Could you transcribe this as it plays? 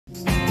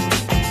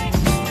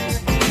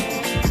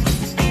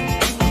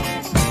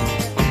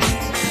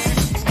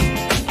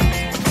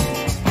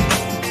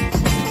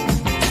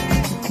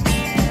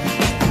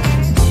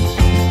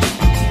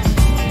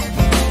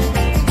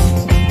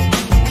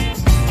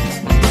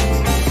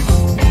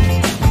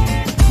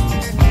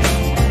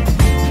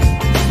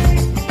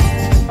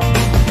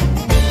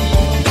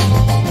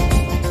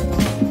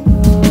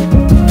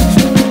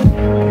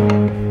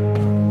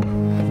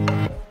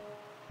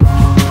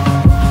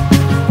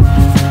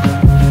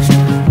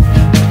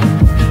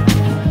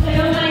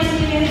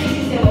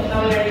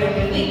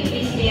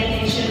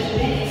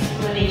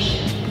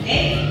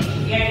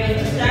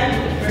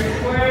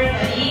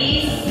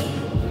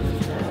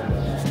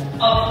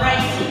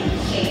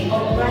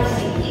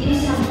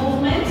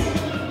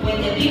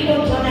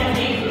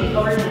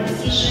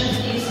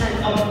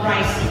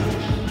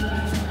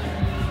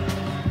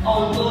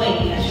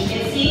Ongoing, as you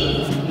can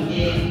see,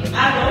 the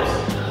arrows,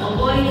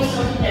 ongoing is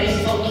something that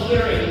is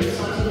occurring,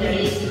 something that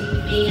is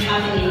being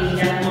happening in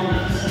that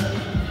moment.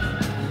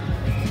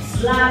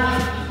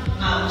 Slap,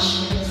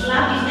 ouch.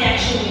 Slap is the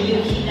action when you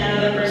hit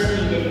another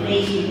person in the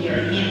face with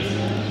your hands.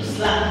 You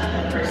slap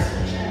that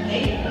person,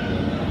 okay?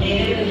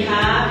 Later we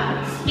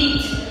have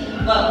spit.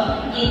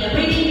 But in the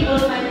reading you will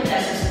find it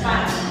as a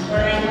spat. But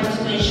I want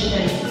to mention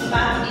that it's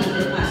spat in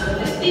the past of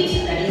the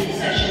spit. That is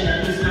the action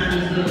that this man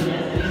is doing.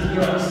 That is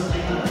gross.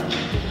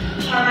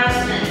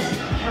 Harassment.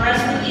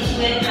 Harassment is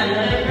when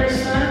another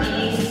person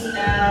is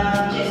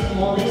just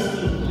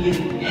molesting you.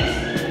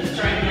 Yes?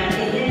 Trying to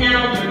get the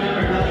noun.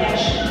 Remember, not the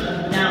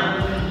action.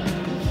 Noun.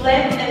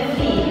 Fled and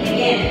flee.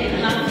 Again,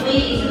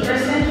 flee is the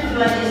present,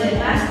 fled is the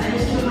past, and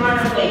it's to run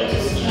away, to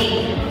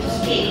escape. To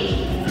escape.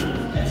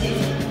 That's it.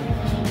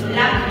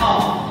 Lack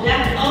of.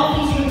 Lack of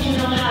is when you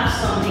don't have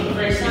something.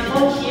 For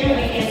example, here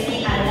we can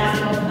see a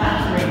lack of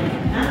bathroom.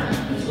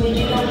 It's when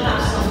you don't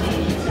have something.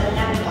 It's a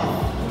lack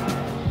of.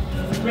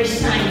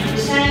 Resign.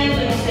 Resign is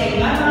when you say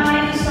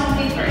bye-bye to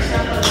something. For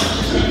example, the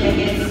teacher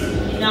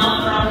gets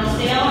enough from the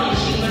sale and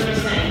she will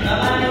resign.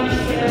 Bye-bye, Miss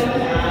Kiddo.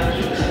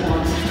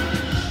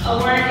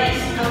 Awareness.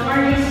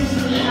 Awareness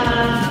is to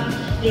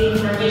have the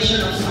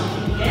information of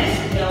something. Yes?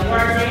 The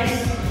awareness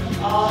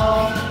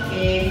of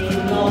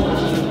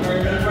technology or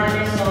the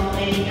awareness of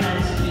medical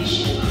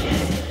institution.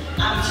 Yes?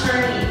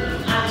 Attorney.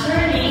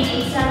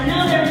 Attorney is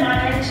another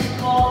manner to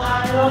call a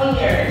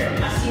lawyer.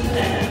 As simple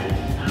as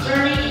that.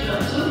 Attorney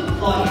equal to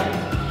lawyer.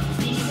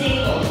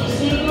 Disabled.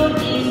 Disabled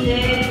is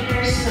the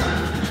person.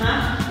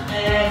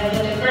 When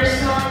the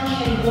person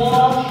can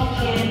walk,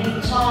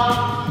 can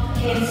talk,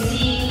 can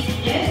see.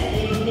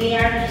 Yes, they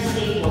are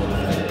disabled.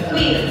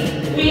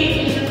 Queer.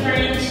 Queer is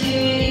referring to,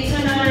 it's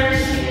another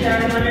similar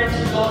manner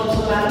to go to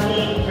a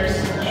lame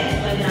person. Yes,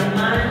 when a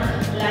man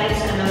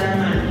likes another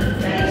man.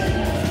 That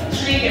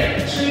is trigger.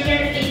 Trigger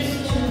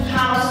is to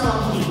cause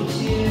something,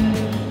 to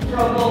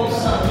provoke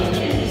something.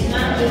 Yes, it's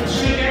not to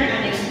trigger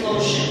an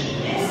explosion.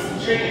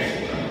 Yes, trigger.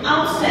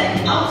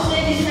 Outset.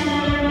 Outset is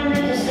another manner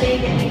to say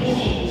the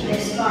beginning, the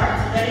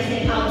start. That is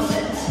the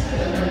outset.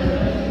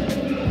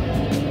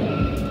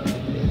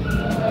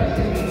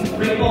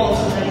 Revolt,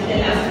 that is the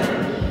last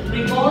word.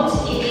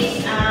 Revolt, it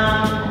is a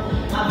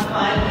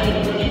fight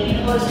when the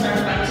people start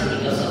fighting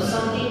because of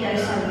something that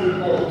is a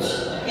revolt.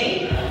 Okay?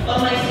 But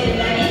my say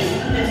that is,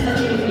 let's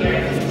continue with your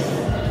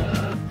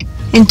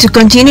activities. And to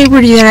continue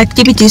with your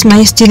activities,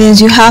 my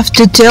students, you have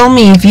to tell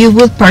me if you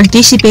would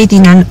participate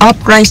in an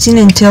uprising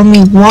and tell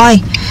me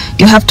why.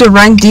 You have to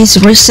rank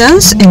these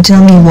reasons and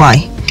tell me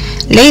why.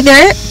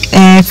 Later,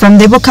 from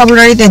the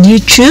vocabulary that you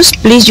choose,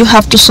 please you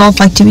have to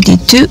solve activity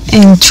 2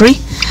 and 3.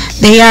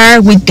 They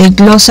are with the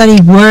glossary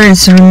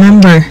words,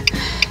 remember.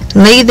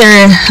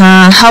 Later,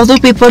 how do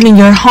people in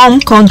your home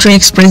country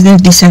express their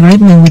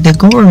disagreement with the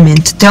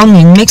government? Tell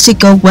me, in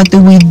Mexico, what do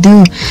we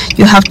do?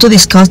 You have to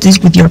discuss this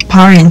with your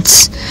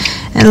parents.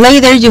 And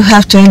later, you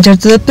have to enter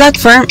to the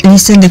platform,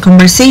 listen the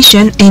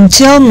conversation, and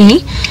tell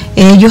me,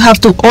 you have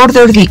to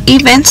order the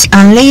events,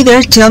 and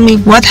later tell me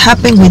what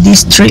happened with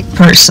these 3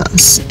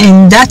 persons.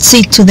 And that's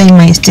it today,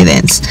 my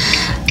students.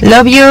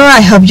 Love you.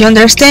 I hope you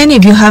understand.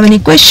 If you have any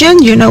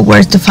question, you know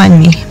where to find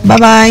me.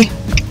 Bye-bye.